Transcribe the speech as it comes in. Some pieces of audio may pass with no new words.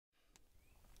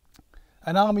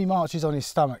An army marches on his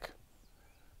stomach,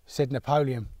 said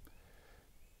Napoleon.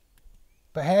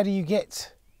 But how do you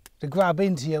get the grub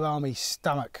into your army's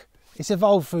stomach? It's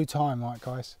evolved through time, right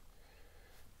guys?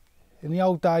 In the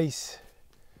old days,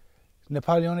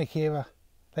 Napoleonic era,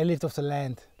 they lived off the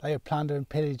land. They would plunder and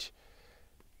pillage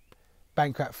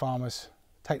bankrupt farmers,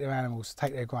 take their animals,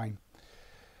 take their grain.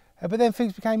 But then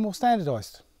things became more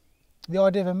standardised. The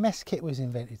idea of a mess kit was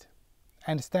invented,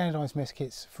 and the standardised mess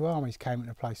kits for armies came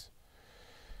into place.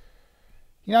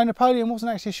 You know, Napoleon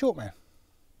wasn't actually a short man.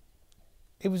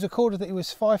 It was recorded that he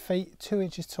was 5 feet 2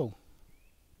 inches tall.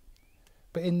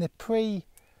 But in the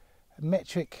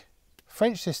pre-metric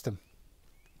French system,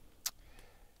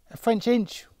 a French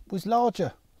inch was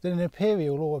larger than an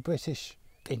imperial or a British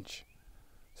inch.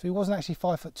 So he wasn't actually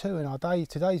 5'2" in our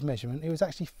today's measurement. He was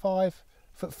actually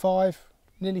 5'5",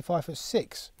 nearly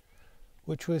 5'6",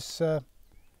 which was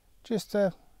just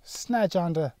a snadge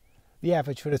under the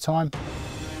average for the time.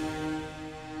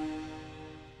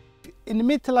 In the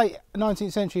mid to late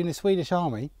 19th century in the Swedish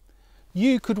army,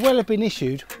 you could well have been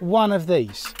issued one of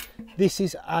these. This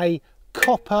is a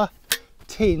copper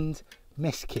tinned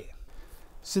mess kit.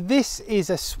 So this is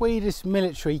a Swedish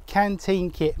military canteen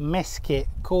kit, mess kit,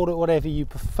 call it whatever you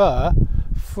prefer,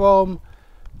 from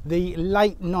the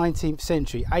late 19th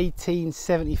century,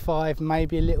 1875,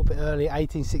 maybe a little bit earlier,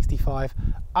 1865,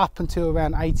 up until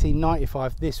around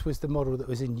 1895, this was the model that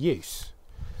was in use.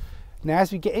 Now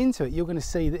as we get into it, you're going to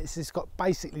see that this has got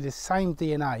basically the same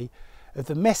DNA of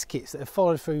the mess kits that have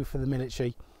followed through for the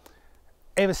military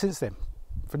ever since then,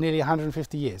 for nearly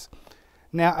 150 years.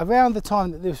 Now around the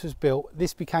time that this was built,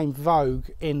 this became vogue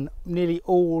in nearly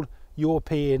all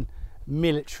European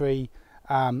military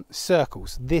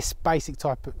circles. This basic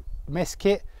type of mess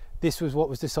kit, this was what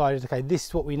was decided, okay, this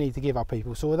is what we need to give our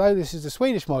people. So although this is the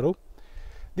Swedish model,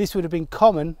 this would have been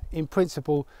common in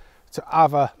principle to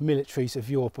other militaries of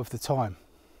Europe of the time.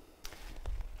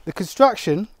 The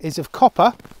construction is of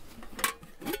copper,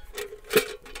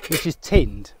 which is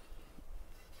tinned.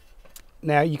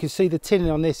 Now you can see the tinning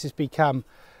on this has become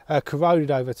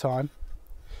corroded over time,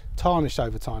 tarnished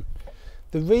over time.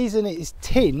 The reason it is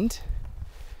tinned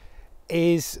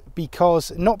is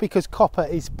because, not because copper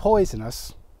is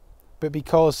poisonous, but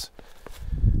because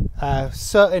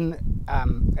certain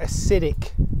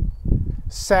acidic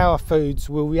sour foods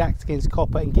will react against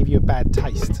copper and give you a bad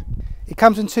taste. It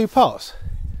comes in two parts.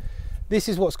 This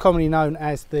is what's commonly known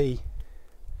as the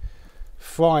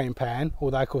frying pan,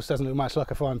 although of course it doesn't look much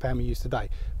like a frying pan we use today,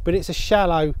 but it's a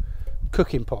shallow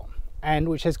cooking pot, and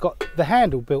which has got the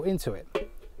handle built into it.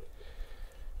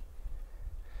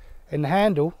 And the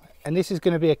handle, and this is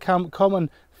going to be a common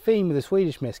theme of the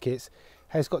Swedish mess kits,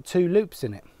 has got two loops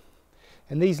in it,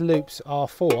 and these loops are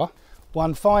for,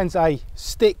 one finds a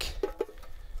stick,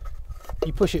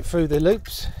 you push it through the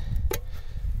loops,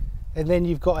 and then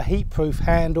you've got a heat proof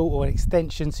handle or an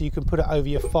extension so you can put it over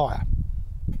your fire.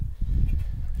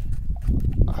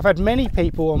 I've had many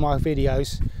people on my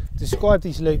videos describe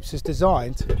these loops as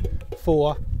designed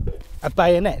for a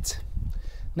bayonet.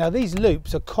 Now these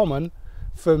loops are common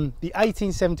from the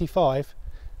 1875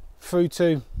 through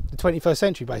to the 21st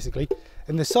century basically,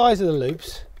 and the size of the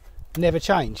loops never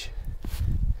change.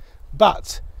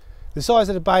 But the size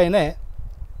of the bayonet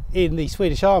in the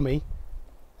Swedish army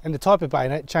and the type of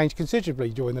bayonet changed considerably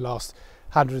during the last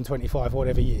 125 or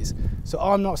whatever years. So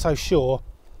I'm not so sure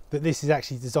that this is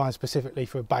actually designed specifically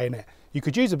for a bayonet. You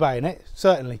could use a bayonet,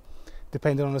 certainly,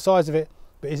 depending on the size of it,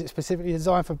 but is it specifically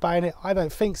designed for a bayonet? I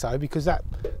don't think so, because they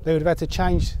would have had to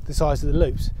change the size of the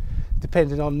loops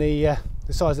depending on the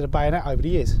size of the bayonet over the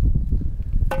years.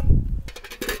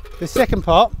 The second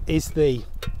part is the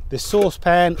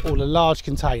saucepan or the large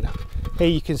container. Here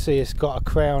you can see it's got a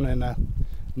crown and a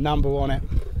number on it,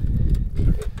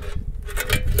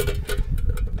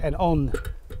 and on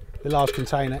the large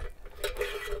container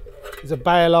there's a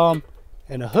bail arm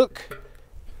and a hook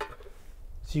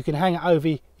so you can hang it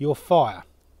over your fire.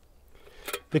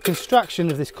 The construction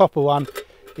of this copper one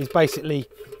is basically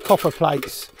copper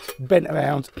plates bent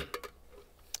around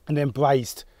and then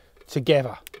brazed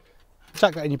together.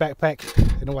 Chuck that in your backpack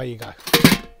and away you go.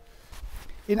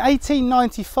 In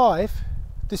 1895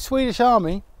 the Swedish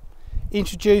army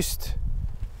introduced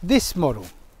this model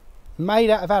made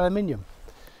out of aluminium.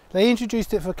 They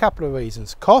introduced it for a couple of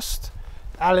reasons. Cost.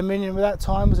 Aluminium at that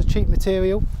time was a cheap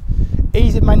material.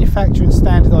 Ease of manufacture and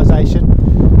standardisation.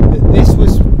 This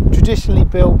was traditionally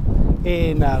built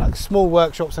in like small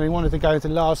workshops, and they wanted to go into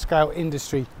large scale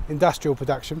industrial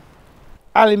production.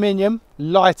 Aluminium,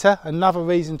 lighter, another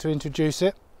reason to introduce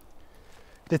it.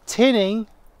 The tinning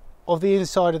of the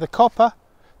inside of the copper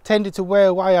tended to wear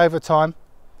away over time,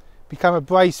 become a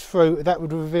brace through, that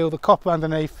would reveal the copper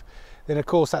underneath. Then of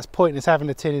course that's pointless having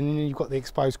a tin, and then you've got the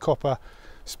exposed copper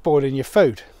spoiling your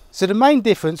food. So the main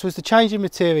difference was the change in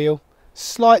material,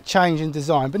 slight change in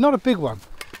design, but not a big one.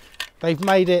 They've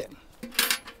made it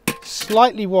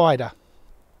slightly wider,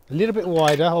 a little bit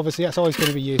wider, obviously that's always going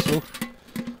to be useful.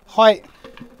 Height,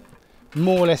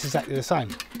 more or less exactly the same.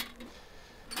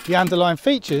 The underlying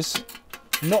features,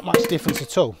 not much difference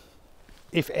at all,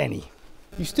 if any.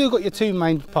 You've still got your two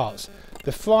main parts,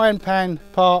 the frying pan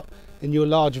part and your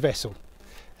large vessel.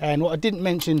 And what I didn't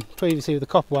mention previously with the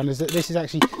copper one is that this is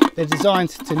actually, they're designed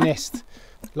to nest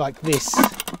like this.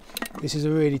 This is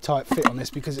a really tight fit on this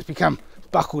because it's become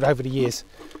buckled over the years.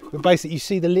 But basically you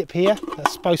see the lip here,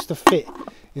 that's supposed to fit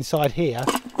inside here,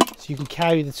 so you can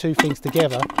carry the two things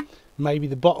together. Maybe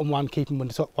the bottom one keeping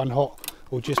the top one hot,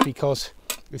 or just because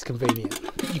it's convenient.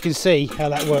 You can see how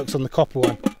that works on the copper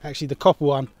one. Actually the copper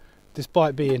one,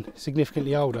 despite being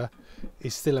significantly older,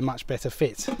 is still a much better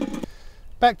fit.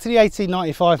 Back to the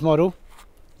 1895 model,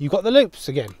 you've got the loops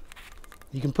again.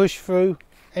 You can push through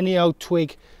any old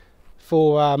twig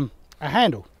for a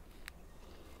handle.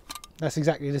 That's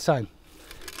exactly the same.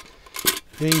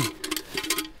 The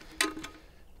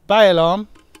bay alarm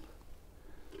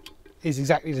is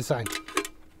exactly the same.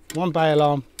 One bay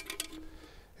alarm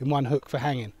and one hook for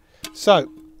hanging.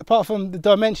 So apart from the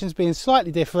dimensions being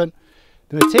slightly different,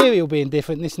 the material being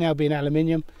different, this now being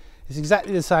aluminium, it's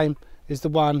exactly the same as the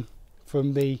one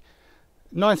from the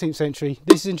 19th century.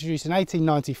 This is introduced in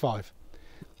 1895.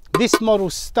 This model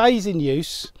stays in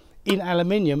use in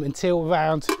aluminium until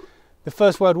around the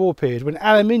First World War period, when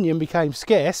aluminium became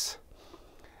scarce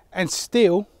and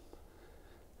steel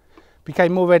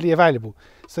became more readily available.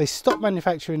 So they stopped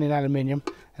manufacturing in aluminium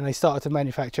and they started to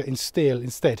manufacture in steel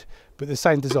instead, but the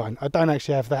same design. I don't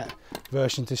actually have that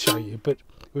version to show you, but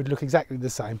it would look exactly the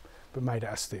same but made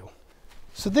out of steel.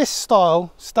 So this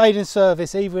style stayed in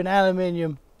service either in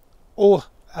aluminium or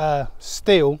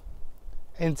steel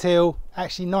until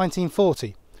actually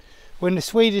 1940, when the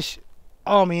Swedish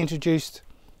Army introduced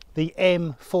the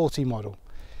M40 model.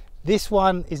 This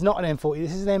one is not an M40,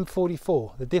 this is an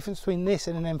M44. The difference between this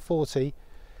and an M40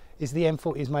 is the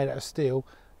M40 is made out of steel.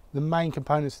 The main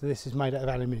components of this is made out of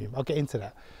aluminium. I'll get into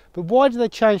that. But why do they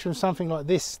change from something like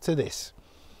this to this?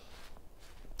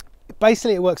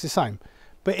 Basically it works the same.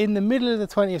 But in the middle of the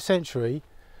 20th century,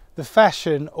 the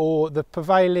fashion or the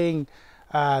prevailing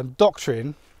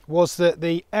doctrine was that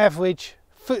the average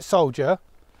foot soldier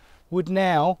would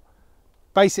now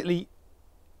basically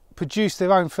produce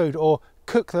their own food or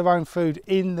cook their own food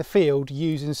in the field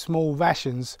using small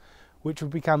rations, which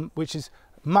is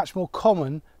much more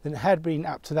common than it had been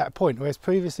up to that point. Whereas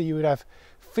previously you would have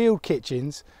field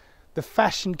kitchens, the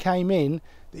fashion came in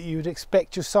that you would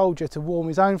expect your soldier to warm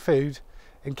his own food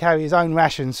and carry his own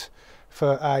rations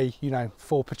for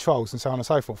for patrols and so on and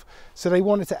so forth. So they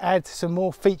wanted to add some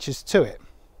more features to it.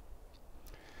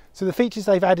 So the features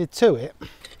they've added to it,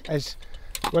 as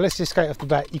well, let's just go off the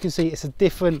bat, you can see it's a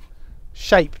different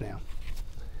shape now.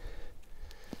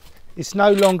 It's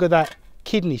no longer that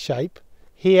kidney shape.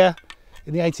 Here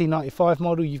in the 1895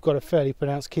 model you've got a fairly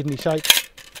pronounced kidney shape.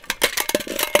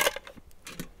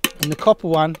 In the copper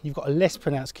one you've got a less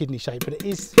pronounced kidney shape, but it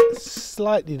is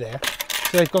slightly there.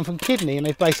 So they've gone from kidney and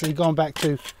they've basically gone back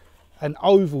to an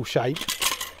oval shape,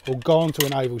 or gone to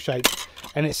an oval shape,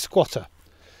 and it's squatter.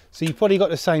 So you've probably got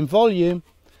the same volume,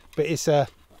 but it's a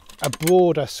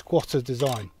broader squatter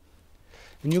design.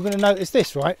 And you're going to notice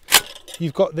this, right?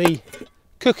 You've got the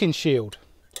cooking shield,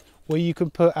 where you can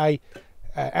put a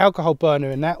alcohol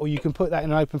burner in that, or you can put that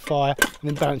in an open fire and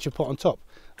then balance your pot on top.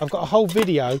 I've got a whole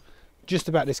video just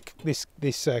about this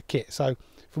kit, so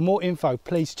for more info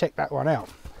please check that one out.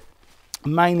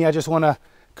 Mainly I just want to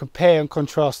compare and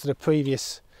contrast to the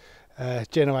previous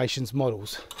generation's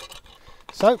models.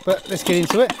 So, but let's get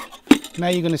into it. Now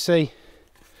you're going to see,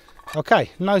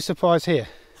 okay, no surprise here.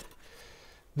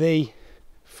 The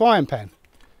frying pan,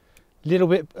 a little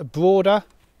bit broader,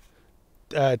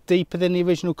 deeper than the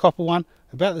original copper one,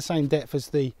 about the same depth as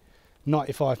the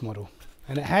 95 model.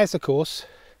 And it has, of course,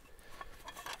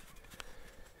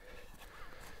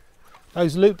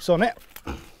 those loops on it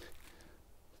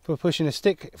for pushing a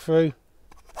stick through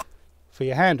for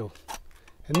your handle.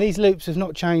 And these loops have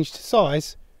not changed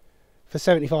size for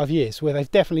 75 years, where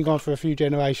they've definitely gone for a few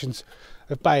generations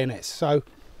of bayonets. So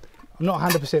I'm not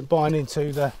 100% buying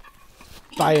into the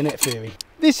bayonet theory.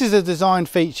 This is a design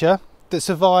feature that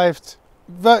survived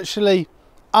virtually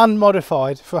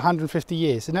unmodified for 150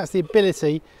 years, and that's the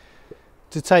ability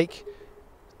to take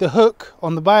the hook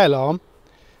on the bay alarm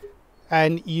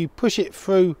and you push it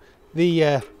through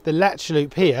the latch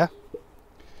loop here,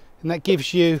 and that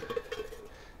gives you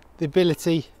the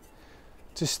ability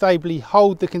to stably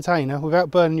hold the container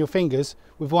without burning your fingers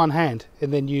with one hand,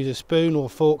 and then use a spoon or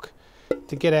fork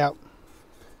to get out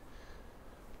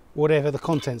whatever the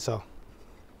contents are.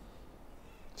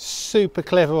 Super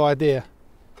clever idea,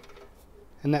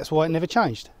 and that's why it never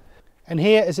changed. And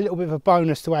here is a little bit of a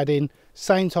bonus to add in,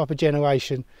 same type of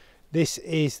generation. This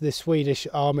is the Swedish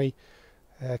Army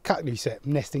cutlery set,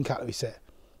 nesting cutlery set.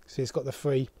 So it's got the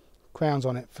 3 crowns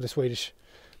on it for the Swedish,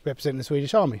 representing the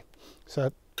Swedish Army.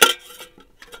 So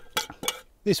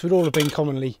this would all have been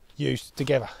commonly used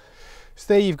together.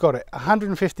 So there you've got it,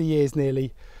 150 years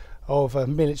nearly of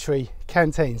military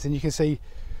canteens, and you can see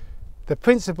the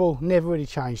principle never really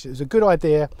changed. It was a good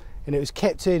idea, and it was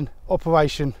kept in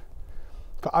operation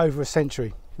for over a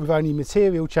century with only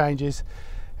material changes.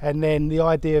 And then the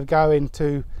idea of going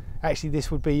to, actually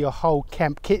this would be your whole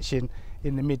camp kitchen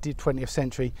in the mid 20th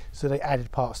century, so they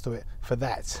added parts to it for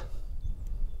that.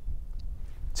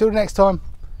 Till next time,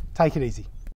 take it easy.